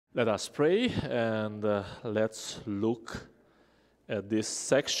Let us pray and let's look at this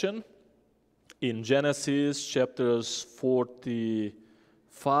section in Genesis chapters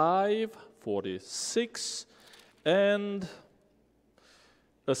 45, 46, and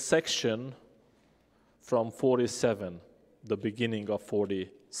a section from 47, the beginning of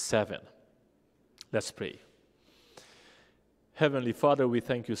 47. Let's pray. Heavenly Father, we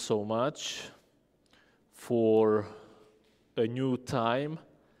thank you so much for a new time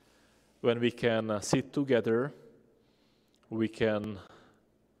when we can sit together, we can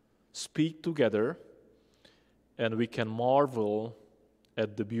speak together, and we can marvel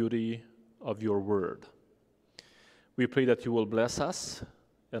at the beauty of your word. We pray that you will bless us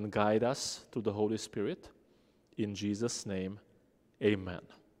and guide us through the Holy Spirit. In Jesus' name, amen.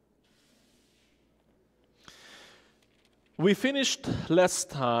 We finished last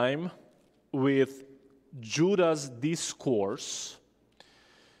time with Judah's discourse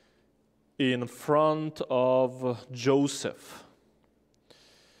in front of Joseph.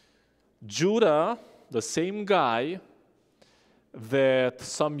 Judah, the same guy that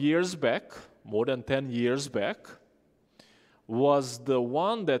some years back, more than 10 years back, was the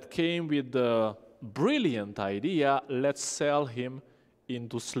one that came with the brilliant idea, let's sell him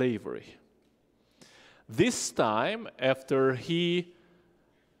into slavery. This time, after he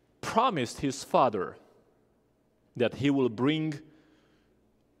promised his father that he will bring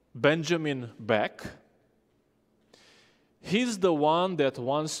Benjamin back, he's the one that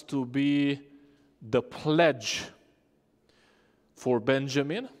wants to be the pledge for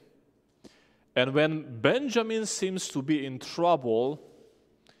Benjamin. And when Benjamin seems to be in trouble,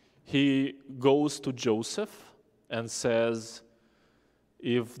 he goes to Joseph and says,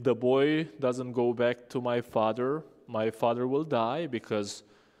 if the boy doesn't go back to my father will die, because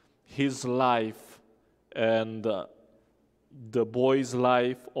his life and the boy's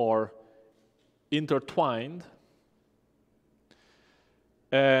life are intertwined.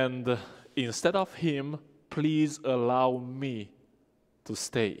 And instead of him, please allow me to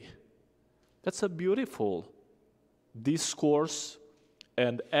stay. That's a beautiful discourse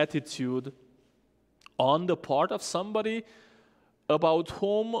and attitude on the part of somebody about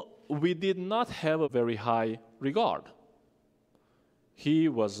whom we did not have a very high regard. He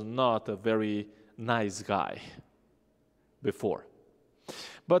was not a very nice guy before.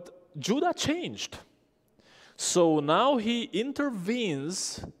 But Judah changed. So now he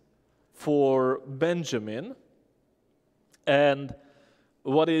intervenes for Benjamin. And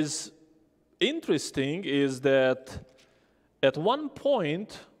what is interesting is that at one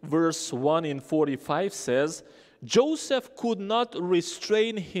point, verse 1 in 45 says, Joseph could not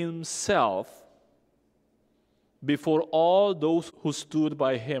restrain himself before all those who stood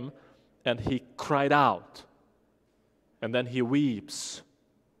by him, and he cried out. And then he weeps.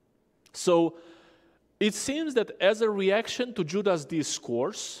 So it seems that as a reaction to Judah's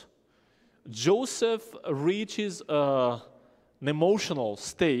discourse, Joseph reaches an emotional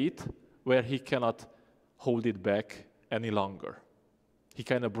state where he cannot hold it back any longer. He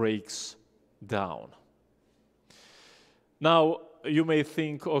kind of breaks down. Now, you may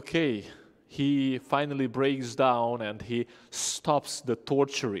think, okay, he finally breaks down and he stops the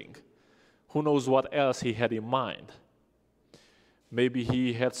torturing. Who knows what else he had in mind? Maybe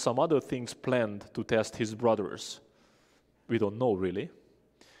he had some other things planned to test his brothers. We don't know, really.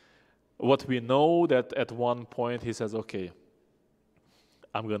 What we know that at one point he says, okay,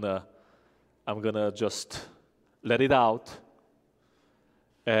 I'm gonna just let it out.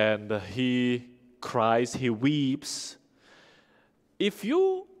 And he cries, he weeps. If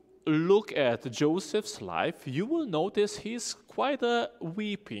you look at Joseph's life, you will notice he's quite a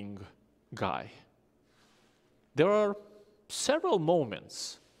weeping guy. There are several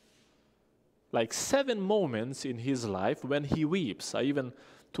moments, like 7 moments in his life when he weeps. I even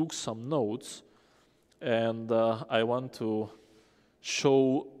took some notes, and I want to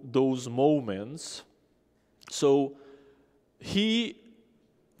show those moments. So he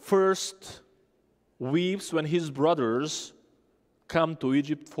first weeps when his brothers come to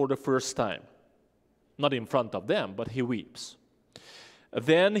Egypt for the first time. Not in front of them, but he weeps.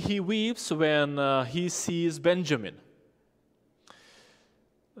 Then he weeps when he sees Benjamin.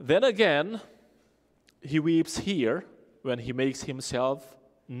 Then again, he weeps here when he makes himself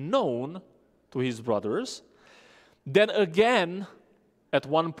known to his brothers. Then again, at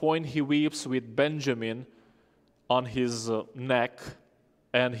one point, he weeps with Benjamin on his neck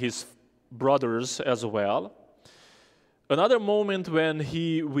and his brothers as well. Another moment when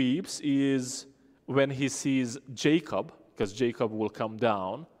he weeps is when he sees Jacob, because Jacob will come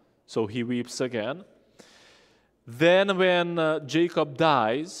down, so he weeps again. Then when Jacob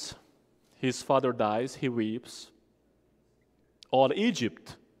dies, his father dies, he weeps. All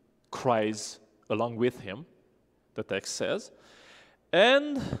Egypt cries along with him, the text says.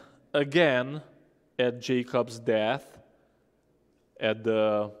 And again, at Jacob's death, at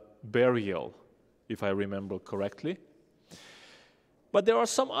the burial, if I remember correctly. But there are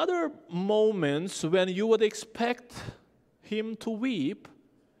some other moments when you would expect him to weep,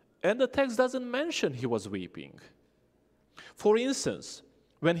 and the text doesn't mention he was weeping. For instance,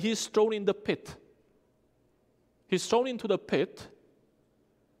 when he's thrown in the pit, he's thrown into the pit,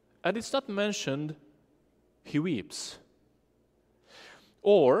 and it's not mentioned he weeps.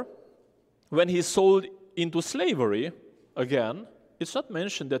 Or when he's sold into slavery, again, it's not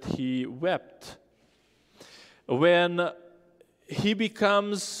mentioned that he wept. When he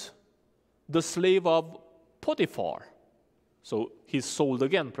becomes the slave of Potiphar, so he's sold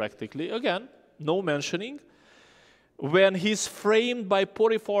again practically, again, no mentioning. When he's framed by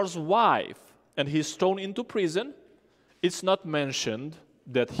Potiphar's wife and he's thrown into prison, it's not mentioned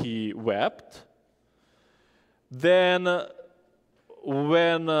that he wept. Then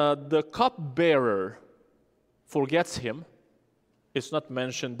when the cupbearer forgets him, it's not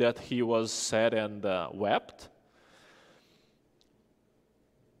mentioned that he was sad and wept.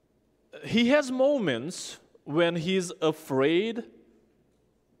 He has moments when he's afraid,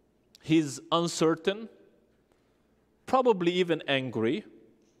 he's uncertain, probably even angry.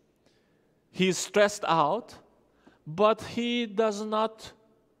 He's stressed out, but he does not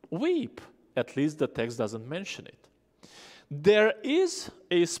weep. At least the text doesn't mention it. There is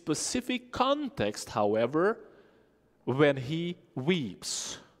a specific context, however, when he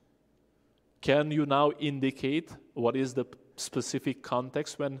weeps. Can you now indicate what is the specific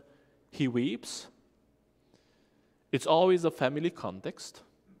context when he weeps? It's always a family context.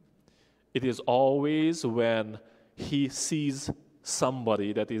 It is always when he sees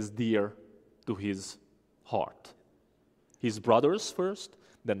somebody that is dear to his heart. His brothers first,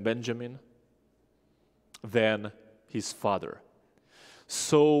 then Benjamin, then his father.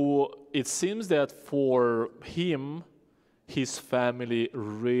 So it seems that for him, his family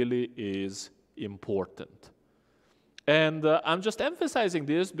really is important. And I'm just emphasizing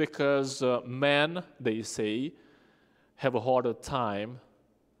this because men, they say, have a harder time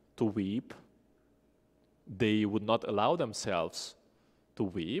to weep. They would not allow themselves to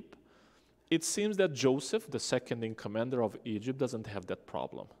weep. It seems that Joseph, the second in command of Egypt, doesn't have that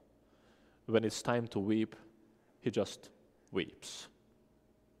problem. When it's time to weep, he just weeps.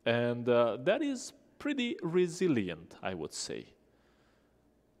 And that is pretty resilient, I would say.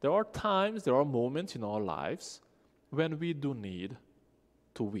 There are times, there are moments in our lives when we do need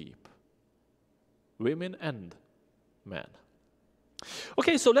to weep. Women and men.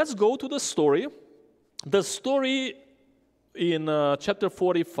 Okay, so let's go to the story. The story in chapter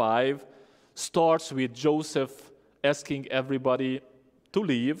 45 starts with Joseph asking everybody to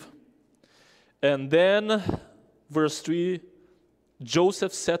leave. And then, verse 3,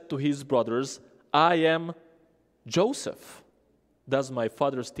 Joseph said to his brothers, I am Joseph. Does my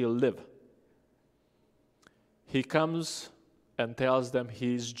father still live? He comes and tells them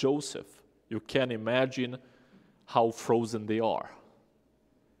he is Joseph. You can imagine how frozen they are.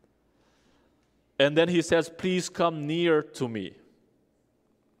 And then he says, please come near to me.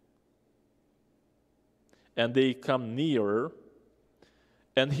 And they come nearer.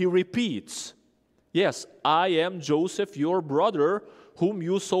 And he repeats, yes, I am Joseph, your brother, whom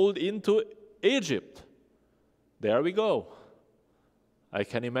you sold into Egypt. There we go. I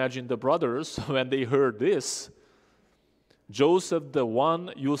can imagine the brothers when they heard this. Joseph, the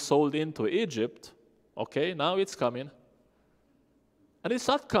one you sold into Egypt. Okay, now it's coming. And it's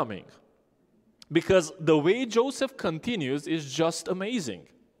not coming. Because the way Joseph continues is just amazing.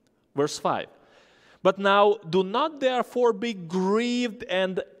 Verse 5. But now do not therefore be grieved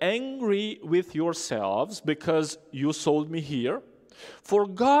and angry with yourselves because you sold me here. For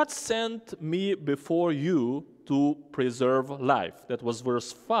God sent me before you to preserve life. That was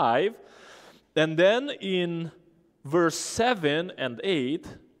verse 5. And then in verse 7 and 8,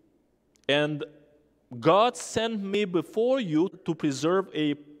 and God sent me before you to preserve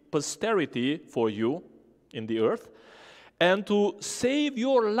a posterity for you in the earth, and to save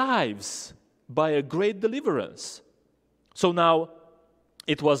your lives by a great deliverance. So now,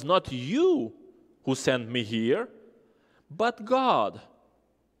 it was not you who sent me here, but God.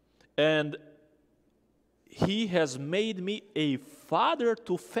 And He has made me a father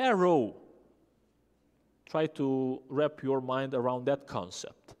to Pharaoh. Try to wrap your mind around that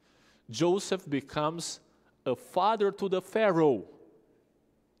concept. Joseph becomes a father to the Pharaoh.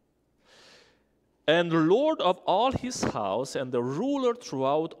 and Lord of all his house, and the ruler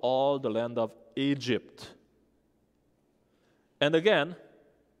throughout all the land of Egypt. And again,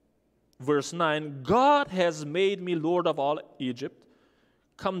 verse 9, God has made me Lord of all Egypt.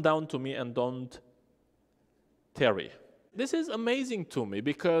 Come down to me and don't tarry. This is amazing to me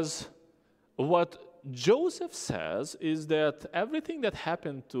because what Joseph says is that everything that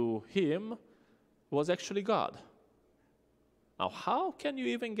happened to him was actually God. Now, how can you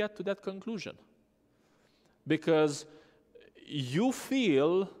even get to that conclusion? Because you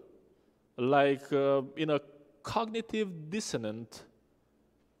feel like in a cognitive dissonant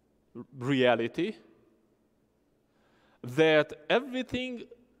reality that everything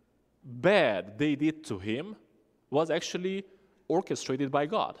bad they did to him was actually orchestrated by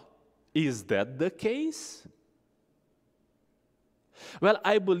God. Is that the case? Well,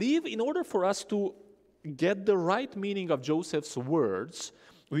 I believe in order for us to get the right meaning of Joseph's words,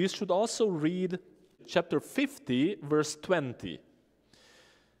 we should also read chapter 50, verse 20.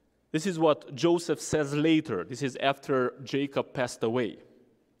 This is what Joseph says later. This is after Jacob passed away.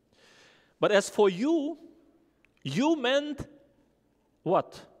 But as for you, you meant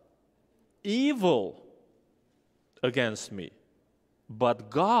what? Evil against me. But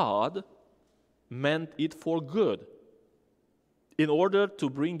God meant it for good, in order to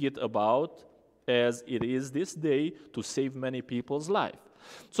bring it about as it is this day, to save many people's life.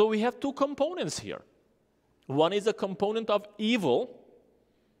 So we have two components here. One is a component of evil,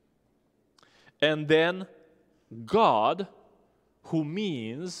 and then God, who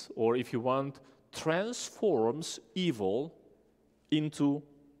means, or if you want, transforms evil into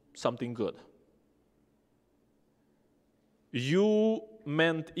something good. You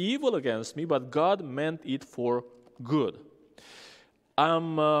meant evil against me, but God meant it for good.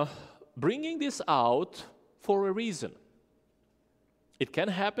 I'm bringing this out for a reason. It can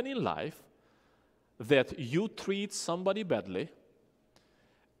happen in life that you treat somebody badly,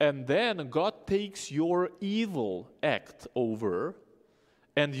 and then God takes your evil act over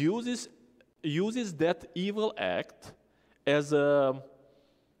and uses that evil act as a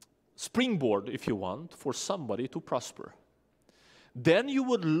springboard, if you want, for somebody to prosper. Then you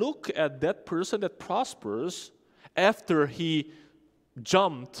would look at that person that prospers after he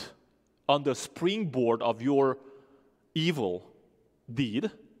jumped on the springboard of your evil deed,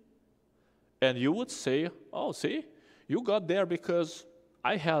 and you would say, oh, see, you got there because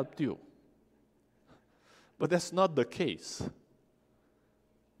I helped you. But that's not the case.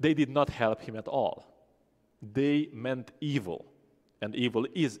 They did not help him at all. They meant evil, and evil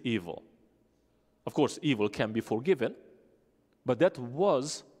is evil. Of course, evil can be forgiven, but that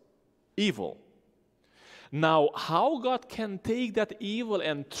was evil. Now, how God can take that evil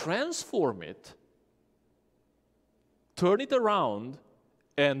and transform it, turn it around,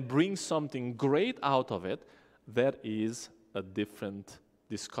 and bring something great out of it, that is a different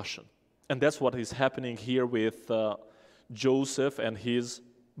discussion. And that's what is happening here with Joseph and his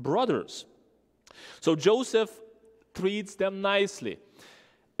brothers. So Joseph treats them nicely.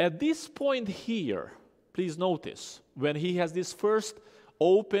 At this point here, please notice, when he has this first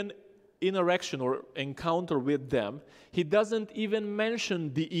open interaction or encounter with them, he doesn't even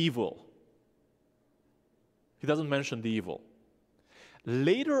mention the evil. He doesn't mention the evil.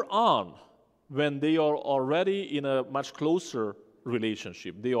 Later on, when they are already in a much closer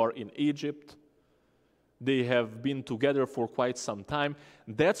relationship, they are in Egypt, they have been together for quite some time,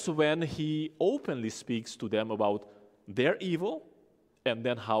 that's when he openly speaks to them about their evil and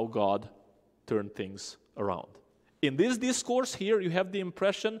then how God turned things around. In this discourse here, you have the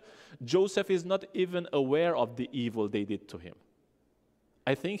impression Joseph is not even aware of the evil they did to him.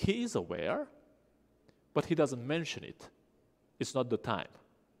 I think he is aware, but he doesn't mention it. It's not the time.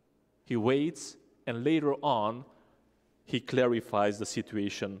 He waits, and later on, he clarifies the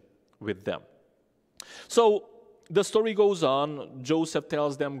situation with them. So the story goes on. Joseph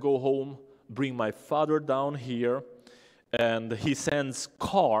tells them, go home, bring my father down here, and he sends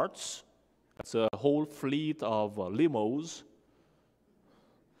carts. It's a whole fleet of limos.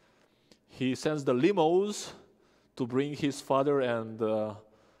 He sends the limos to bring his father and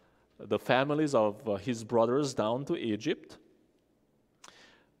the families of his brothers down to Egypt.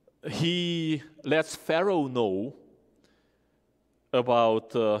 He lets Pharaoh know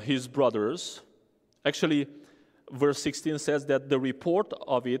about his brothers. Actually, verse 16 says that the report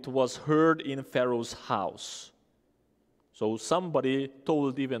of it was heard in Pharaoh's house. So somebody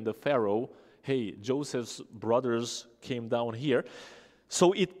told even the Pharaoh, hey, Joseph's brothers came down here.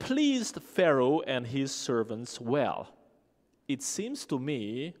 So it pleased Pharaoh and his servants well. It seems to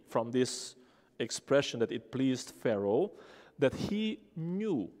me, from this expression that it pleased Pharaoh, that he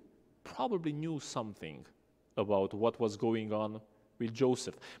knew probably knew something about what was going on with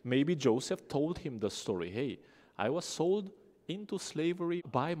Joseph. Maybe Joseph told him the story. Hey, I was sold into slavery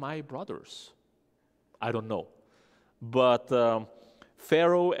by my brothers. I don't know. But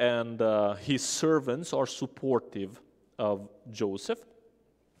Pharaoh and his servants are supportive of Joseph.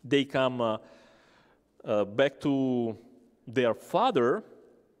 They come back to their father,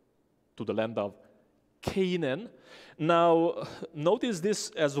 to the land of Canaan. Now, notice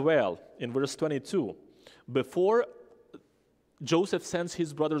this as well in verse 22. Before Joseph sends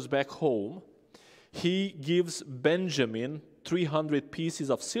his brothers back home, he gives Benjamin 300 pieces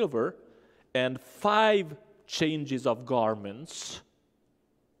of silver and 5 changes of garments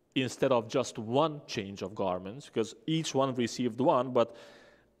instead of just 1 change of garments, because each one received 1, but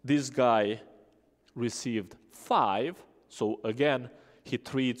this guy received 5. So again, he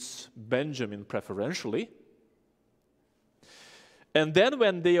treats Benjamin preferentially. And then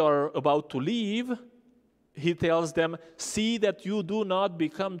when they are about to leave, he tells them, see that you do not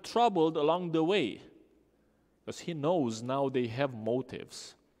become troubled along the way. Because he knows now they have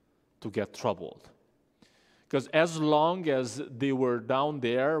motives to get troubled. Because as long as they were down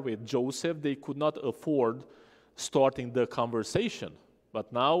there with Joseph, they could not afford starting the conversation.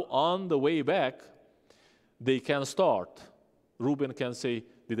 But now on the way back, they can start. Reuben can say,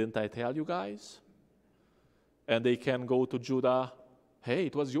 didn't I tell you guys? And they can go to Judah, hey,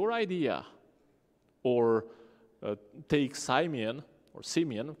 it was your idea. Or take Simeon,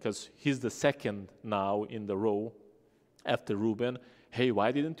 because he's the second now in the row after Reuben. Hey,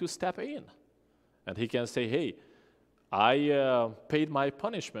 why didn't you step in? And he can say, hey, I paid my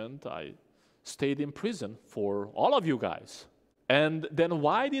punishment. I stayed in prison for all of you guys. And then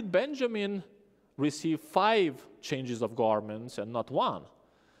why did Benjamin receive 5 changes of garments and not 1?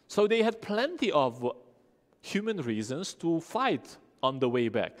 So they had plenty of human reasons to fight on the way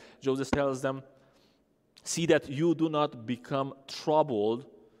back. Joseph tells them, see that you do not become troubled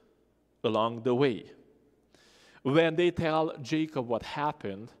along the way. When they tell Jacob what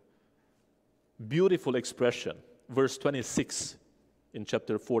happened, beautiful expression, verse 26 in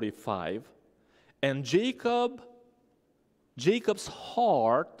chapter 45. And Jacob's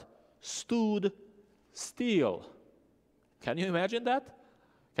heart stood still. Can you imagine that?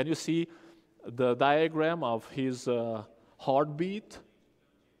 Can you see the diagram of his heartbeat?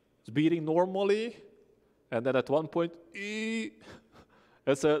 It's beating normally, and then at one point,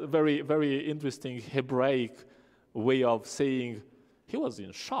 it's a very, very interesting Hebraic way of saying he was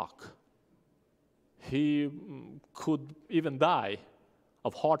in shock. He could even die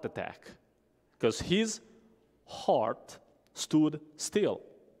of heart attack because his heart stood still.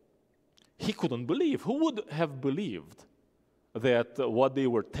 He couldn't believe. Who would have believed that what they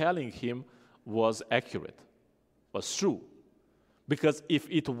were telling him was accurate, was true? Because if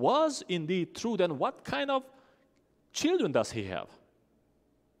it was indeed true, then what kind of children does he have?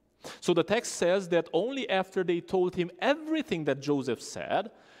 So the text says that only after they told him everything that Joseph said,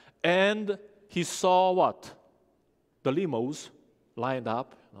 and he saw what? The limos lined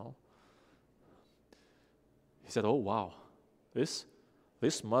up, he said, oh wow, this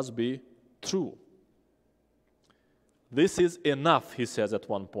must be true. This is enough, he says at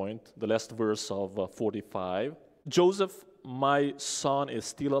one point, the last verse of 45. Joseph, my son is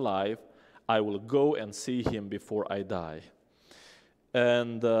still alive. I will go and see him before I die.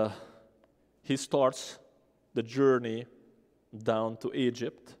 And he starts the journey down to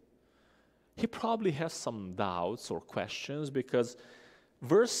Egypt. He probably has some doubts or questions because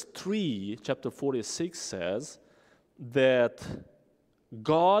verse 3, chapter 46 says that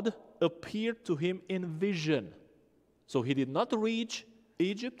God appeared to him in vision. So he did not reach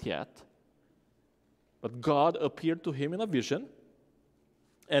Egypt yet, but God appeared to him in a vision.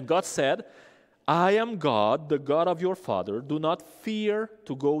 And God said, I am God, the God of your father. Do not fear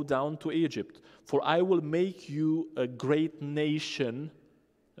to go down to Egypt, for I will make you a great nation.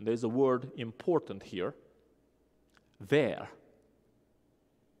 And there's a word important here. There.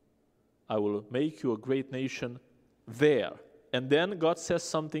 I will make you a great nation there. And then God says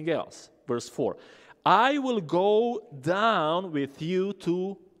something else. Verse 4. I will go down with you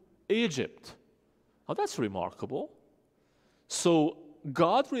to Egypt. Now that's remarkable. So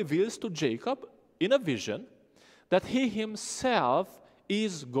God reveals to Jacob in a vision that he himself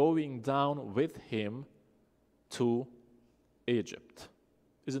is going down with him to Egypt.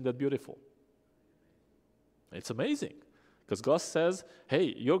 Isn't that beautiful? It's amazing. Because God says,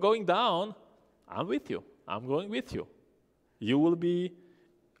 hey, you're going down, I'm with you. I'm going with you. You will be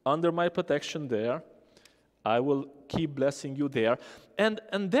under my protection there. I will keep blessing you there. And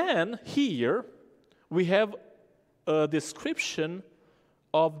then here we have a description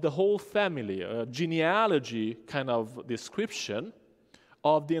of the whole family, a genealogy kind of description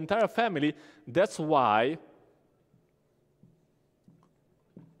of the entire family. That's why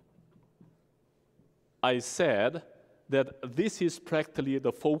I said that this is practically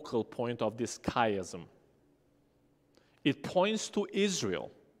the focal point of this chiasm. It points to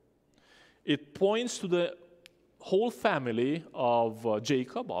Israel. It points to the whole family of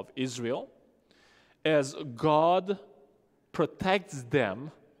Jacob, of Israel, as God protects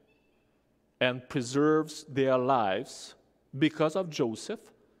them and preserves their lives because of Joseph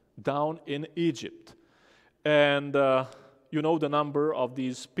down in Egypt. And you know the number of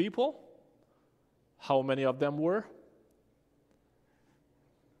these people? How many of them were?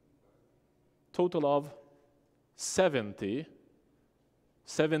 Total of 70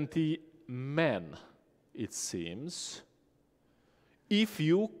 men, it seems, if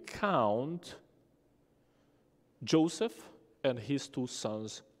you count Joseph and his 2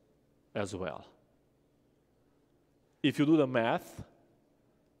 sons as well. If you do the math,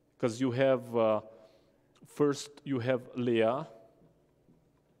 because you have, first you have Leah,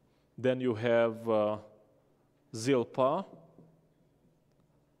 then you have Zilpah,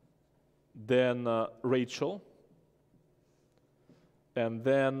 then Rachel, and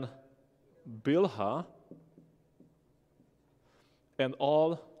then Bilhah, and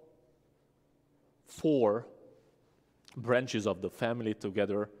all 4 branches of the family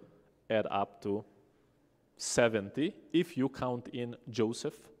together add up to 70, if you count in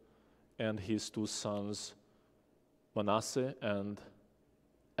Joseph and his 2 sons, Manasseh and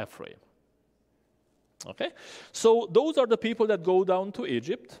Ephraim. Okay? So those are the people that go down to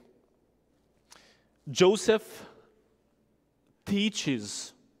Egypt. Joseph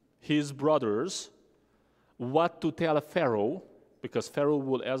teaches his brothers what to tell Pharaoh, because Pharaoh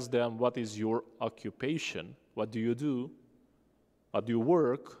will ask them, what is your occupation? What do you do? How do you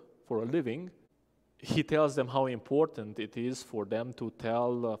work for a living? He tells them how important it is for them to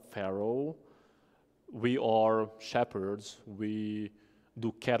tell Pharaoh, we are shepherds, we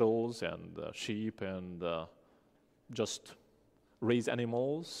do cattle and sheep and just raise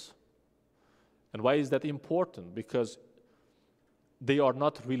animals. And why is that important? Because they are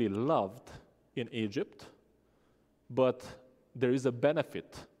not really loved in Egypt, but there is a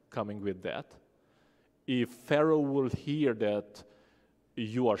benefit coming with that. If Pharaoh will hear that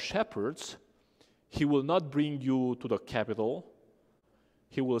you are shepherds, he will not bring you to the capital.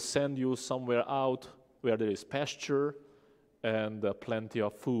 He will send you somewhere out where there is pasture and plenty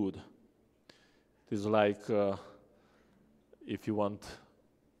of food. It is like, if you want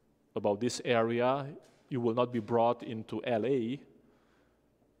about this area, you will not be brought into LA.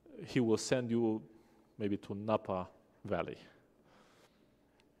 He will send you maybe to Napa Valley,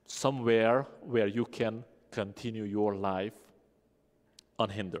 somewhere where you can continue your life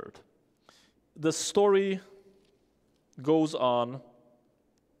unhindered. The story goes on.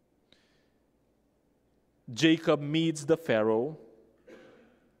 Jacob meets the Pharaoh,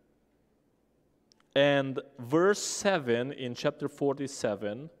 and verse 7 in chapter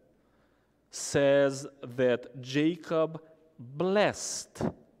 47 says that Jacob blessed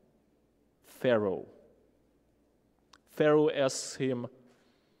Pharaoh. Pharaoh asks him,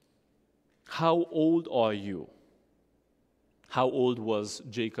 how old are you? How old was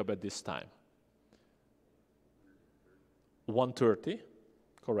Jacob at this time? 130,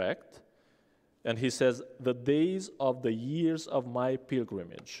 correct. And he says, the days of the years of my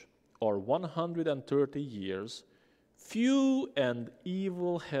pilgrimage are 130 years. Few and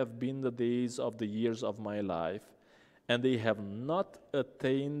evil have been the days of the years of my life, and they have not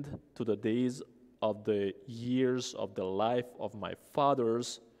attained to the days of the years of the life of my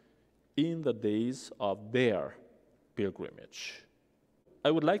fathers in the days of their pilgrimage.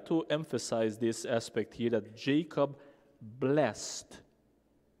 I would like to emphasize this aspect here, that Jacob blessed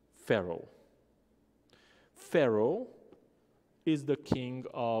Pharaoh. Pharaoh is the king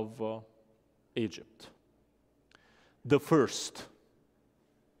of Egypt. The first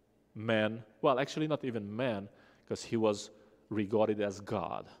man, well, actually not even man, because he was regarded as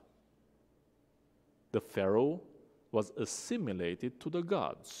God. The Pharaoh was assimilated to the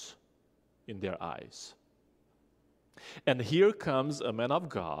gods in their eyes. And here comes a man of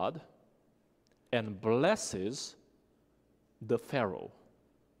God and blesses the Pharaoh.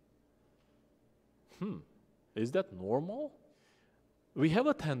 Is that normal? We have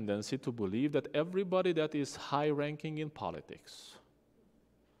a tendency to believe that everybody that is high-ranking in politics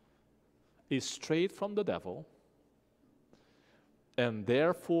is straight from the devil, and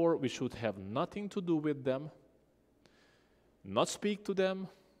therefore we should have nothing to do with them, not speak to them,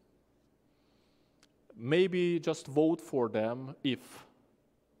 maybe just vote for them if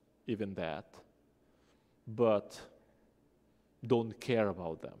even that, but don't care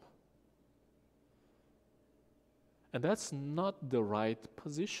about them. And that's not the right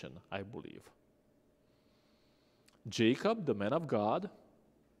position, I believe. Jacob, the man of God,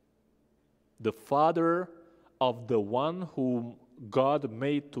 the father of the one whom God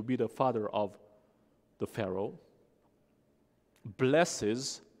made to be the father of the Pharaoh,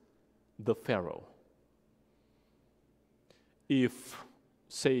 blesses the Pharaoh. If,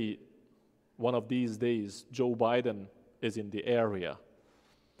 say, one of these days Joe Biden is in the area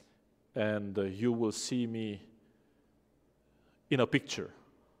and you will see me in a picture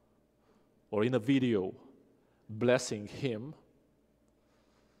or in a video blessing him,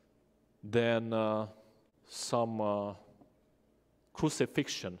 then some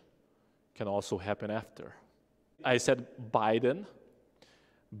crucifixion can also happen after. I said Biden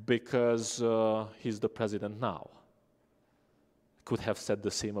because he's the president now. Could have said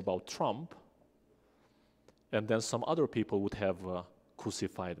the same about Trump, and then some other people would have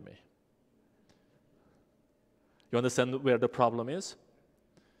crucified me. You understand where the problem is?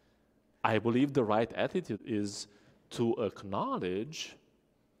 I believe the right attitude is to acknowledge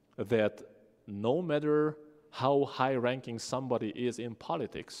that no matter how high-ranking somebody is in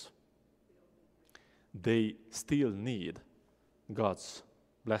politics, they still need God's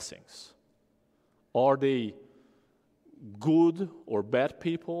blessings. Are they good or bad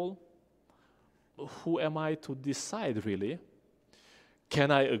people? Who am I to decide, really? Can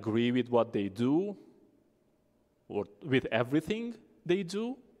I agree with what they do or with everything they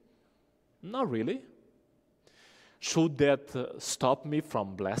do? Not really. Should that stop me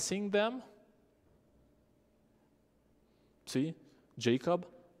from blessing them? See, Jacob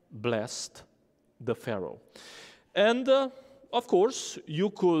blessed the Pharaoh. And of course,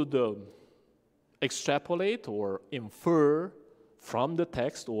 you could extrapolate or infer from the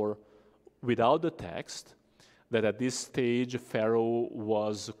text or without the text that at this stage Pharaoh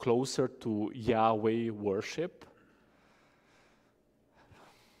was closer to Yahweh worship.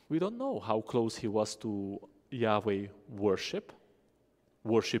 We don't know how close he was to Yahweh worship,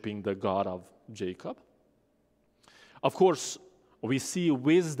 worshiping the God of Jacob. Of course, we see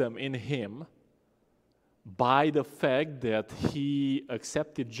wisdom in him by the fact that he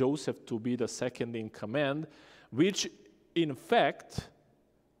accepted Joseph to be the second in command, which in fact,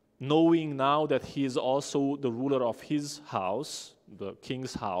 knowing now that he is also the ruler of his house, the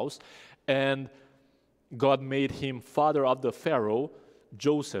king's house, and God made him father of the Pharaoh,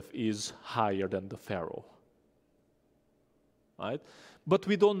 Joseph is higher than the Pharaoh. Right? But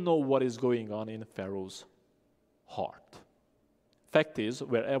we don't know what is going on in Pharaoh's heart. Fact is,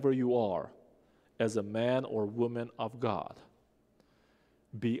 wherever you are, as a man or woman of God,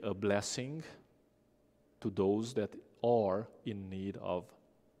 be a blessing to those that are in need of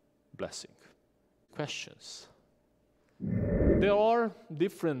blessing. Questions? There are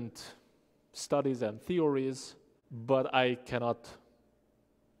different studies and theories, but I cannot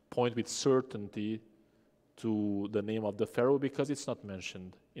point with certainty to the name of the Pharaoh because it's not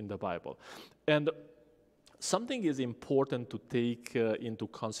mentioned in the Bible. And something is important to take into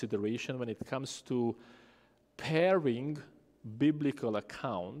consideration when it comes to pairing biblical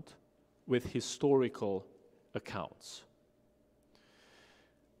account with historical accounts.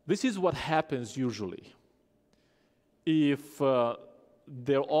 This is what happens usually. If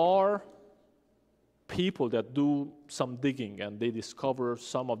there are people that do some digging and they discover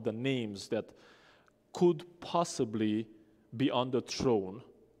some of the names that could possibly be on the throne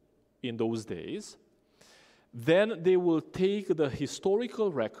in those days, then they will take the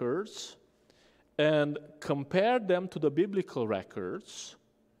historical records and compare them to the biblical records.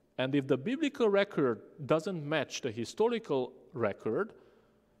 And if the biblical record doesn't match the historical record,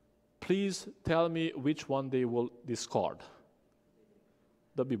 please tell me which one they will discard.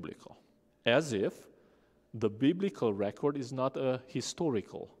 The biblical. As if the biblical record is not a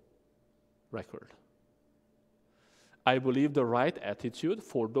historical record. I believe the right attitude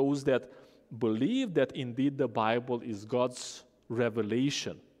for those that believe that indeed the Bible is God's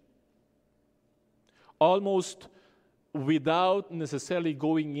revelation, almost without necessarily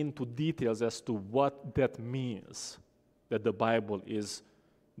going into details as to what that means, that the Bible is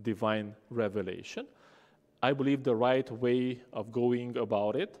divine revelation. I believe the right way of going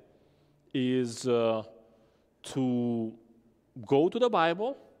about it is to go to the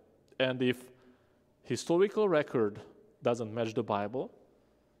Bible, and if historical record doesn't match the Bible,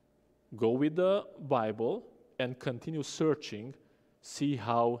 go with the Bible and continue searching, see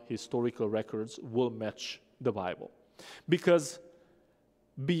how historical records will match the Bible. Because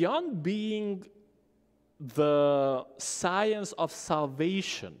beyond being the science of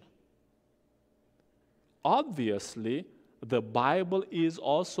salvation obviously, the Bible is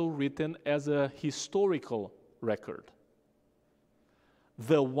also written as a historical record.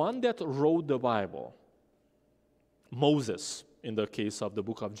 The one that wrote the Bible, Moses, in the case of the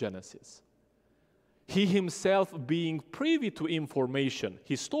book of Genesis, he himself being privy to information,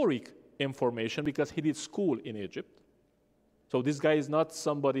 historic information, because he did school in Egypt. So this guy is not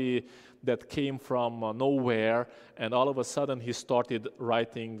somebody that came from nowhere and all of a sudden he started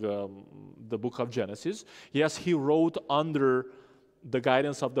writing the book of Genesis. Yes, he wrote under the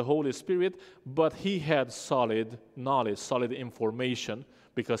guidance of the Holy Spirit, but he had solid knowledge, solid information,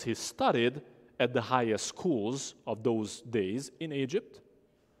 because he studied at the highest schools of those days in Egypt.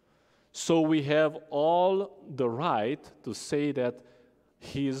 So we have all the right to say that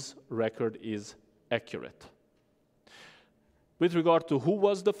his record is accurate. With regard to who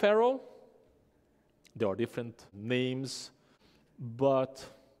was the Pharaoh, there are different names, but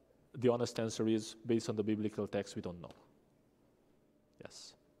the honest answer is, based on the biblical text, we don't know.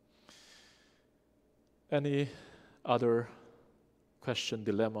 Yes. Any other question,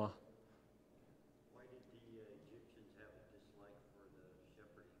 dilemma? Why did the Egyptians have a dislike for the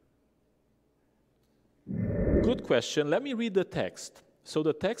shepherding? Good question. Let me read the text. So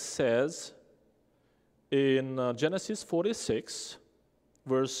the text says in Genesis 46,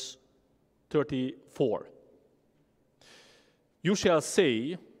 verse 34, "You shall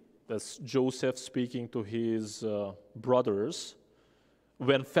say," that's Joseph speaking to his brothers,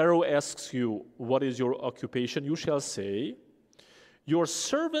 "when Pharaoh asks you, what is your occupation, you shall say, your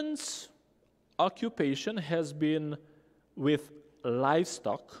servant's occupation has been with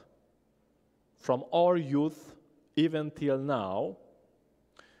livestock from our youth even till now,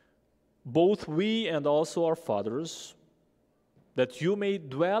 both we and also our fathers, that you may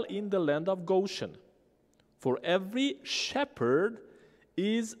dwell in the land of Goshen. For every shepherd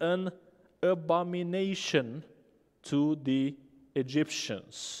is an abomination to the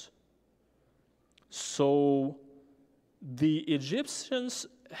Egyptians." So the Egyptians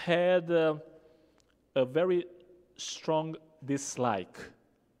had a very strong dislike,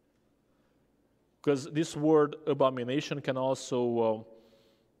 because this word abomination can also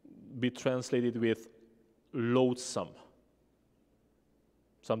be translated with loathsome,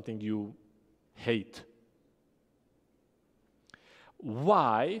 something you hate.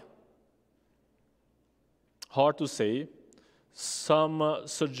 Why? Hard to say. Some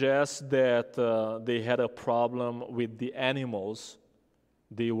suggest that they had a problem with the animals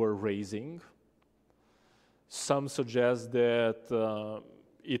they were raising. Some suggest that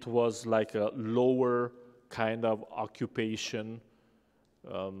it was like a lower kind of occupation,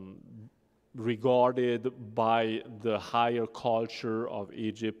 regarded by the higher culture of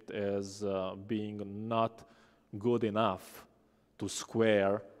Egypt as being not good enough to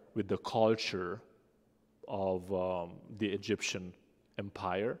square with the culture of the Egyptian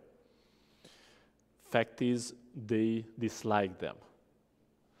empire. Fact is, they dislike them.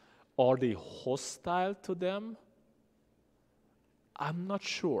 Are they hostile to them? I'm not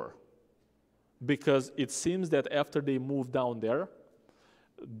sure, because it seems that after they moved down there,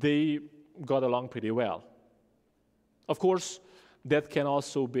 they got along pretty well. Of course, that can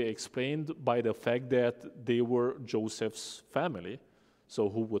also be explained by the fact that they were Joseph's family, so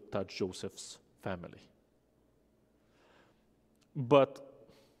who would touch Joseph's family? But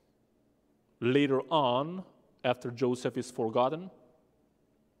later on, after Joseph is forgotten,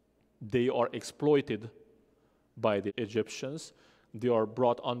 they are exploited by the Egyptians. They are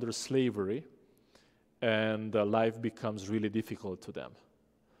brought under slavery, and life becomes really difficult to them.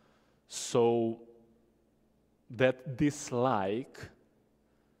 So that dislike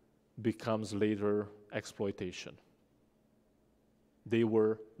becomes later exploitation. They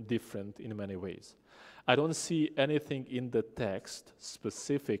were different in many ways. I don't see anything in the text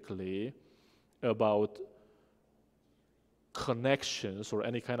specifically about connections or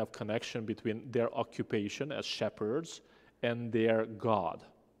any kind of connection between their occupation as shepherds and their God.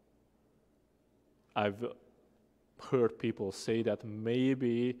 I've heard people say that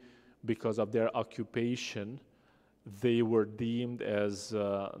maybe because of their occupation, they were deemed as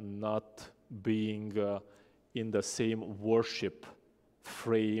not being in the same worship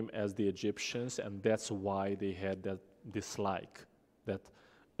frame as the Egyptians, and that's why they had that dislike, that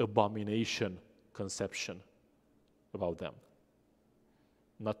abomination conception about them.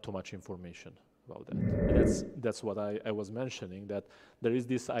 Not too much information about that. And that's what I was mentioning, that there is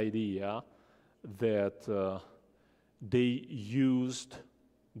this idea that they used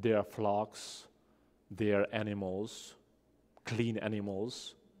their flocks, their animals, clean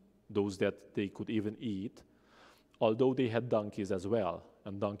animals, those that they could even eat, although they had donkeys as well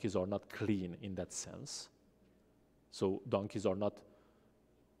and donkeys are not clean in that sense. So donkeys are not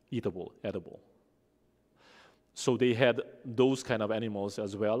edible. So they had those kind of animals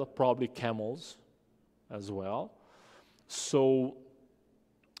as well, probably camels as well. So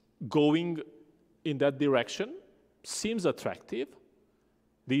going in that direction seems attractive.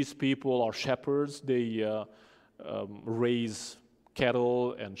 These people are shepherds. They raise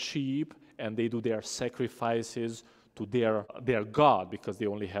cattle and sheep, and they do their sacrifices to their God, because they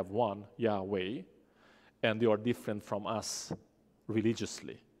only have one, Yahweh, and they are different from us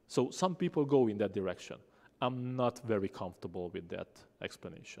religiously. So some people go in that direction. I'm not very comfortable with that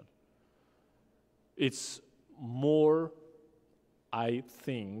explanation. It's more, I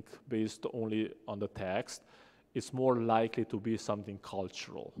think, based only on the text, it's more likely to be something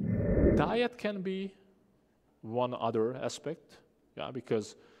cultural. Diet can be one other aspect,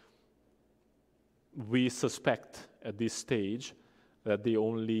 because we suspect at this stage that they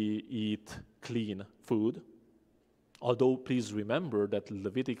only eat clean food. Although, please remember that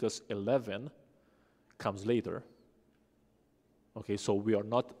Leviticus 11 comes later. Okay, so we are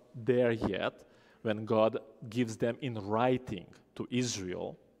not there yet when God gives them in writing to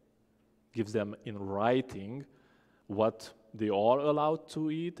Israel, gives them in writing what they are allowed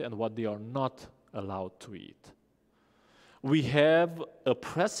to eat and what they are not allowed to eat. We have a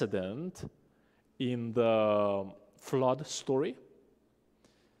precedent in the flood story.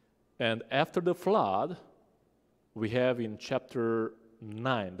 And after the flood, we have in chapter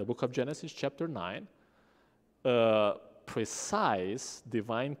 9, the book of Genesis, chapter 9, a precise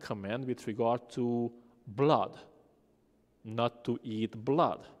divine command with regard to blood, not to eat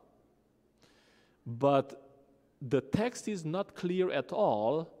blood. But the text is not clear at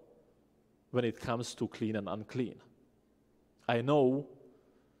all when it comes to clean and unclean. I know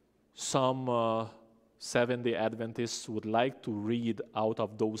some Seventh-day Adventists would like to read out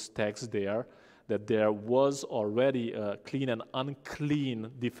of those texts there that there was already a clean and unclean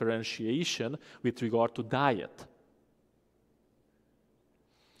differentiation with regard to diet.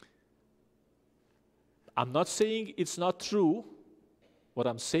 I'm not saying it's not true. What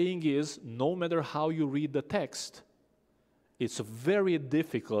I'm saying is, no matter how you read the text, it's very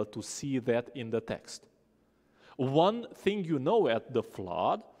difficult to see that in the text. One thing you know at the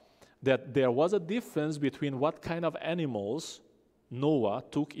flood, that there was a difference between what kind of animals Noah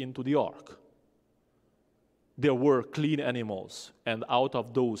took into the ark. There were clean animals, and out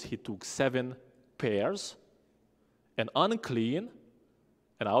of those he took 7 pairs, and unclean,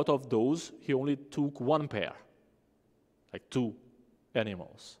 and out of those he only took 1 pair, like 2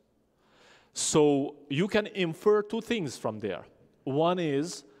 animals. So you can infer 2 things from there. One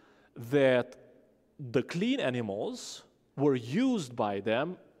is that the clean animals were used by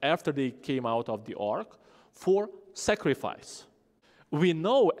them after they came out of the ark for sacrifice. We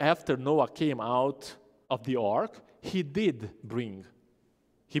know after Noah came out of the ark, he built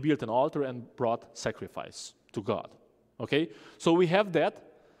an altar and brought sacrifice to God. Okay? So we have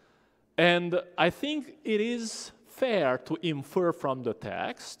that. And I think it is fair to infer from the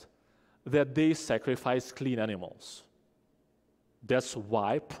text that they sacrificed clean animals. That's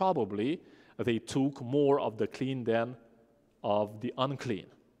why probably they took more of the clean than of the unclean.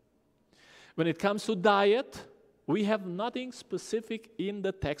 When it comes to diet, we have nothing specific in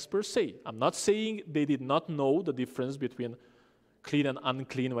the text per se. I'm not saying they did not know the difference between clean and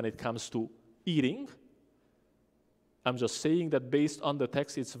unclean when it comes to eating. I'm just saying that based on the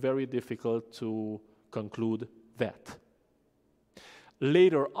text, it's very difficult to conclude that.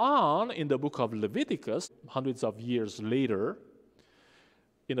 Later on in the book of Leviticus, hundreds of years later,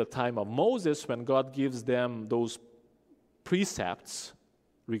 in the time of Moses, when God gives them those precepts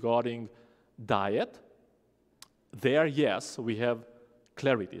regarding diet, there, yes, we have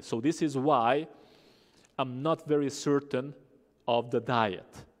clarity. So this is why I'm not very certain of the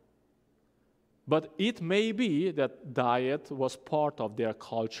diet. But it may be that diet was part of their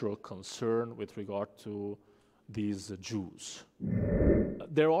cultural concern with regard to these Jews.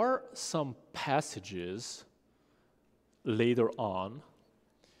 There are some passages later on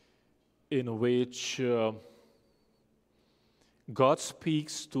in which God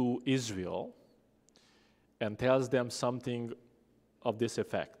speaks to Israel and tells them something of this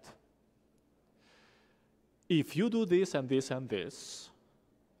effect. If you do this and this and this,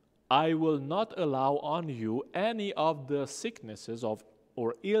 I will not allow on you any of the sicknesses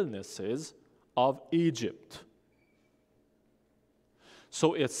or illnesses of Egypt.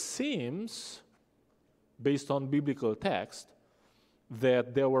 So it seems, based on biblical text,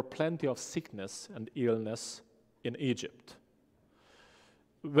 that there were plenty of sickness and illness in Egypt.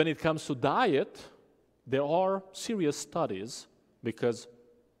 When it comes to diet, there are serious studies Because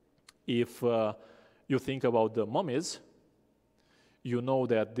if you think about the mummies, you know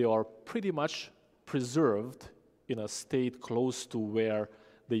that they are pretty much preserved in a state close to where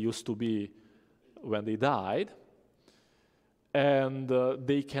they used to be when they died. And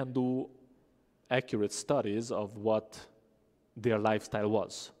they can do accurate studies of what their lifestyle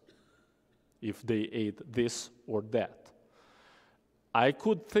was, if they ate this or that. I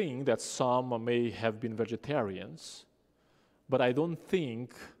could think that some may have been vegetarians, but I don't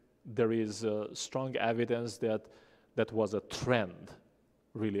think there is strong evidence that that was a trend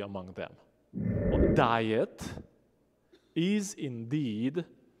really among them. Diet is indeed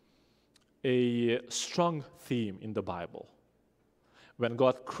a strong theme in the Bible. When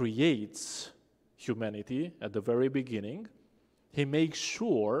God creates humanity at the very beginning, He makes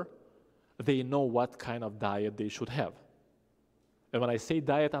sure they know what kind of diet they should have. And when I say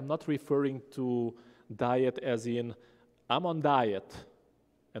diet, I'm not referring to diet as in, I'm on diet,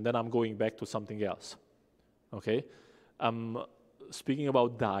 and then I'm going back to something else. Okay? I'm speaking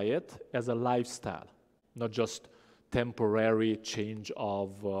about diet as a lifestyle, not just temporary change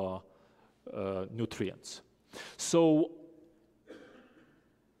of nutrients. So,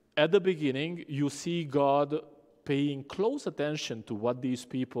 at the beginning, you see God paying close attention to what these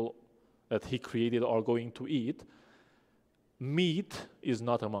people that He created are going to eat. Meat is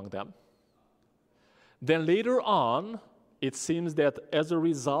not among them. Then later on, it seems that as a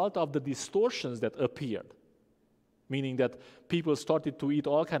result of the distortions that appeared, meaning that people started to eat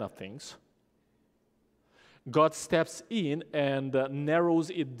all kinds of things, God steps in and narrows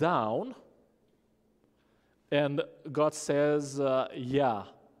it down, and God says,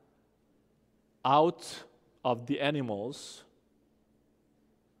 out of the animals,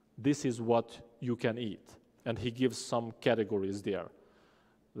 this is what you can eat. And He gives some categories there.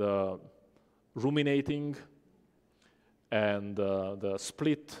 The ruminating and the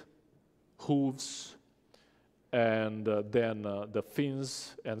split hooves, and then the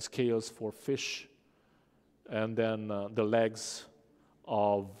fins and scales for fish, and then the legs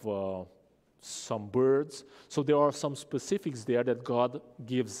of some birds. So there are some specifics there that God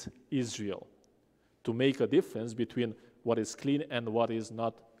gives Israel to make a difference between what is clean and what is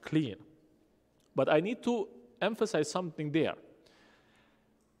not clean. But I need to emphasize something there.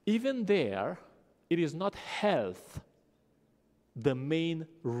 Even there, it is not health the main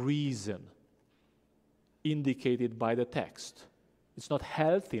reason indicated by the text. It's not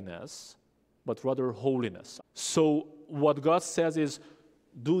healthiness, but rather holiness. So what God says is,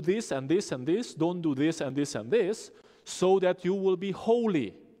 do this and this and this, don't do this and this and this, so that you will be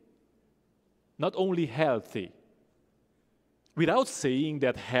holy. Not only healthy, without saying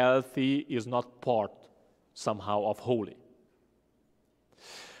that healthy is not part somehow of holy.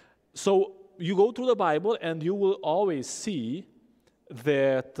 So you go through the Bible and you will always see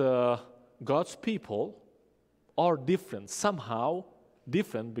that God's people are different, somehow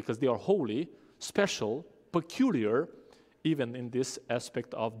different because they are holy, special, peculiar, even in this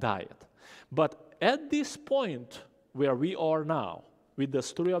aspect of diet. But at this point where we are now, with the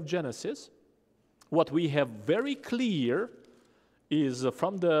story of Genesis, what we have very clear is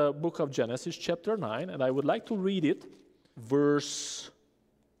from the book of Genesis, chapter 9, and I would like to read it, verse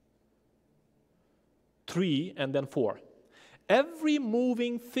 3 and then 4. Every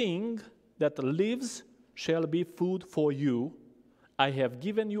moving thing that lives shall be food for you. I have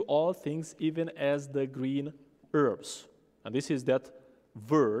given you all things, even as the green herbs. And this is that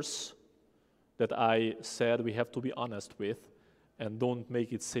verse that I said we have to be honest with and don't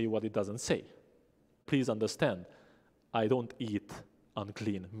make it say what it doesn't say. Please understand, I don't eat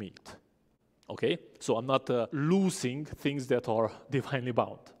unclean meat. Okay? So I'm not losing things that are divinely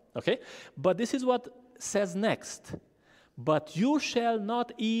bound. Okay? But this is what says next. But you shall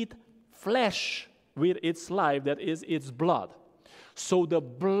not eat flesh with its life, that is its blood. So the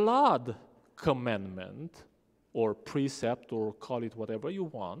blood commandment, or precept, or call it whatever you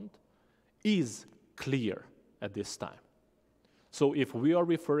want, is clear at this time. So if we are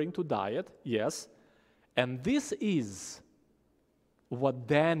referring to diet, yes, and this is what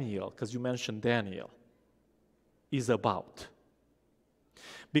Daniel, because you mentioned Daniel, is about.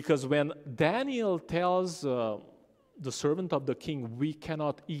 Because when Daniel tells the servant of the king, we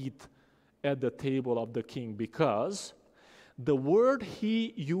cannot eat at the table of the king, because the word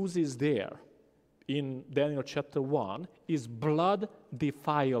he uses there in Daniel chapter 1 is blood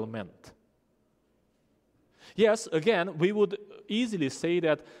defilement. Yes, again, we would easily say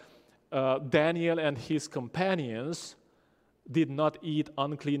that Daniel and his companions did not eat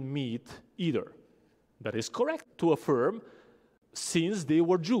unclean meat either. That is correct to affirm, since they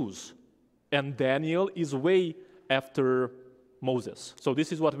were Jews. And Daniel is way after Moses. So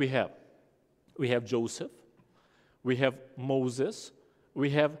this is what we have. We have Joseph, we have Moses,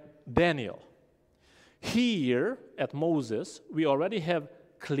 we have Daniel. Here at Moses, we already have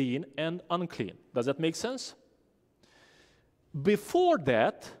clean and unclean. Does that make sense? Before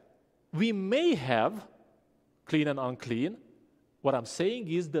that, we may have clean and unclean. What I'm saying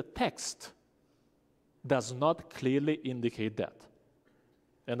is the text does not clearly indicate that.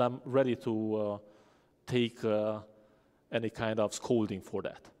 And I'm ready to take any kind of scolding for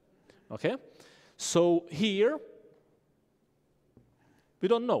that. Okay? So here, we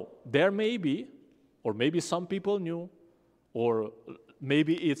don't know. There may be, or maybe some people knew, or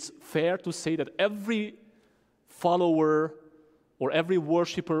maybe it's fair to say that every follower or every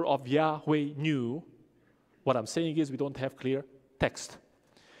worshiper of Yahweh knew. What I'm saying is we don't have clear text.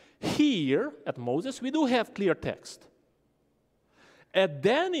 Here at Moses, we do have clear text. At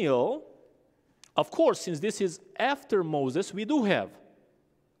Daniel, of course, since this is after Moses, we do have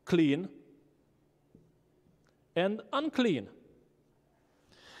clean and unclean.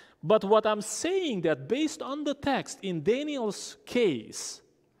 But what I'm saying that based on the text, in Daniel's case,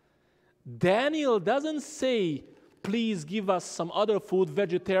 Daniel doesn't say, please give us some other food,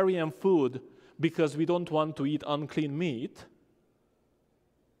 vegetarian food, because we don't want to eat unclean meat.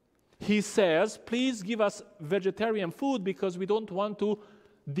 He says, please give us vegetarian food because we don't want to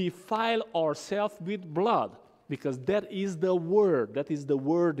defile ourselves with blood. Because that is the word, that is the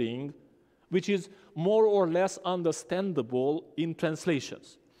wording, which is more or less understandable in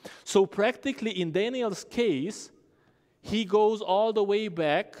translations. So practically in Daniel's case, he goes all the way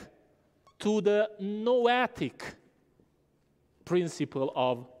back to the Noahic principle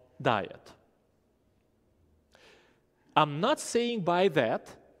of diet. I'm not saying by that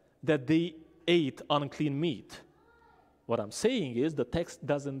they ate unclean meat. What I'm saying is the text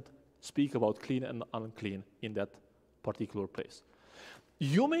doesn't speak about clean and unclean in that particular place.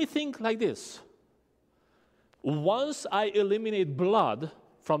 You may think like this. Once I eliminate blood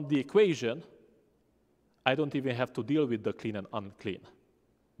from the equation, I don't even have to deal with the clean and unclean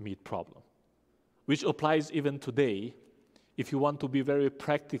meat problem, which applies even today if you want to be very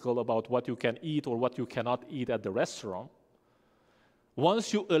practical about what you can eat or what you cannot eat at the restaurant.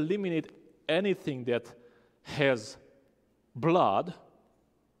 Once you eliminate anything that has blood,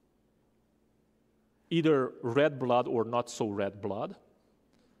 either red blood or not so red blood,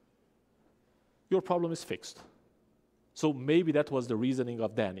 your problem is fixed. So maybe that was the reasoning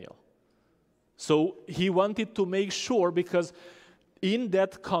of Daniel. So he wanted to make sure, because in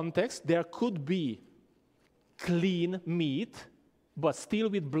that context there could be clean meat, but still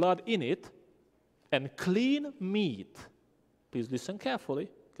with blood in it, and clean meat, please listen carefully,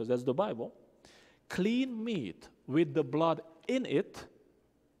 because that's the Bible, clean meat with the blood in it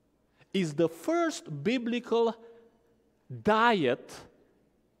is the first biblical diet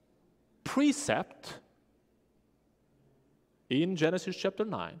precept in Genesis chapter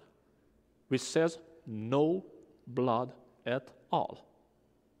 9, which says no blood at all.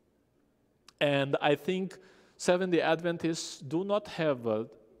 And I think Seventh-day Adventists do not have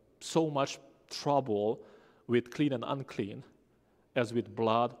so much trouble with clean and unclean as with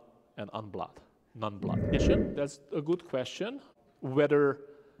blood and non-blood. Question? That's a good question. Whether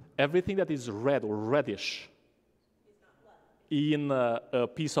everything that is red or reddish in a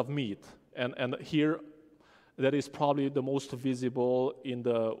piece of meat, and here that is probably the most visible in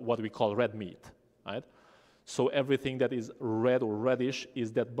the what we call red meat, right? So everything that is red or reddish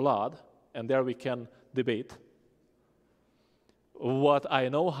is that blood, and there we can debate. What I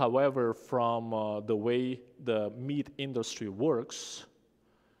know, however, from the way the meat industry works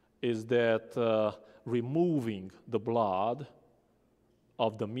is that removing the blood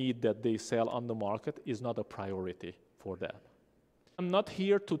of the meat that they sell on the market is not a priority for them. I'm not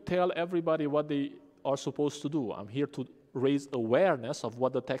here to tell everybody what they are supposed to do. I'm here to raise awareness of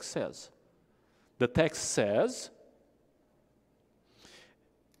what the text says. The text says,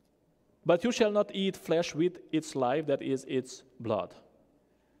 but you shall not eat flesh with its life, that is its blood.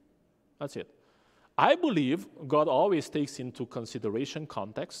 That's it. I believe God always takes into consideration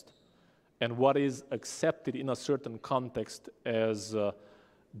context and what is accepted in a certain context as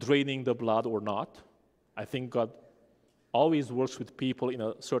draining the blood or not. I think God always works with people in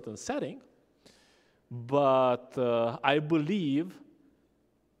a certain setting. But I believe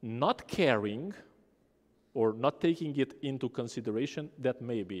not caring or not taking it into consideration, that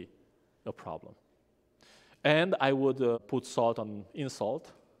may be a problem. And I would put salt on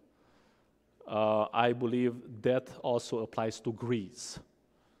insult. I believe that also applies to grease,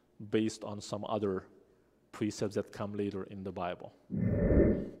 based on some other precepts that come later in the Bible.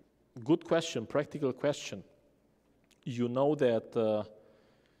 Good question, practical question. you know that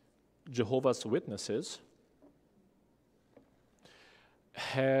Jehovah's Witnesses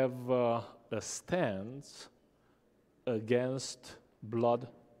have a stance against blood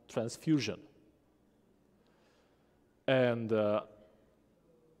transfusion. And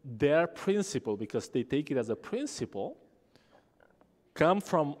their principle, because they take it as a principle, come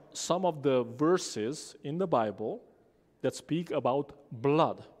from some of the verses in the Bible that speak about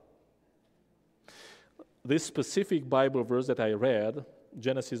blood. This specific Bible verse that I read,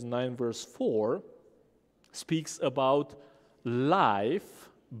 Genesis 9 verse 4, speaks about life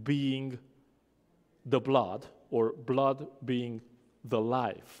being the blood, or blood being the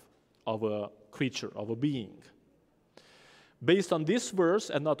life of a creature, of a being. Based on this verse,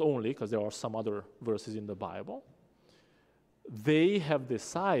 and not only, because there are some other verses in the Bible, they have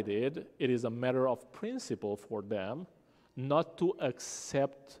decided it is a matter of principle for them not to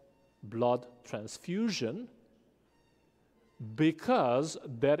accept blood transfusion, because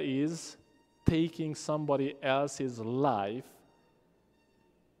that is taking somebody else's life,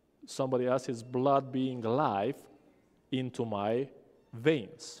 somebody else's blood being life, into my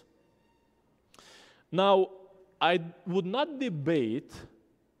veins. Now, I would not debate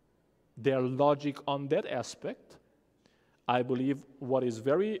their logic on that aspect. I believe what is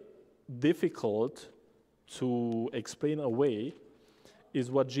very difficult to explain away is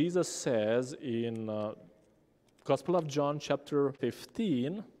what Jesus says in Gospel of John chapter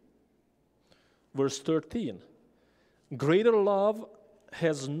 15, verse 13. Greater love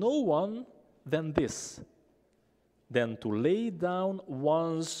has no one than this, than to lay down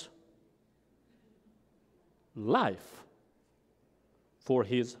one's life for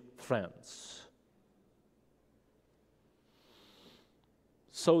his friends.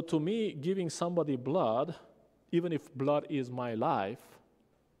 So to me, giving somebody blood, even if blood is my life,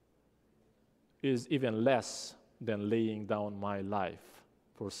 is even less than laying down my life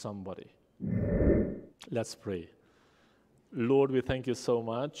for somebody. Let's pray. Lord, we thank you so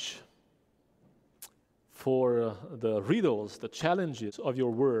much for the riddles, the challenges of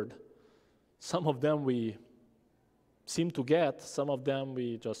your word. Some of them we seem to get, some of them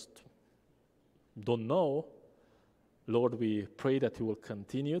we just don't know. Lord, we pray that you will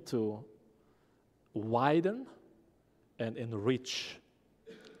continue to widen and enrich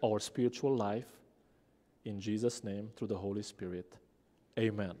our spiritual life in Jesus' name through the Holy Spirit.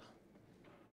 Amen.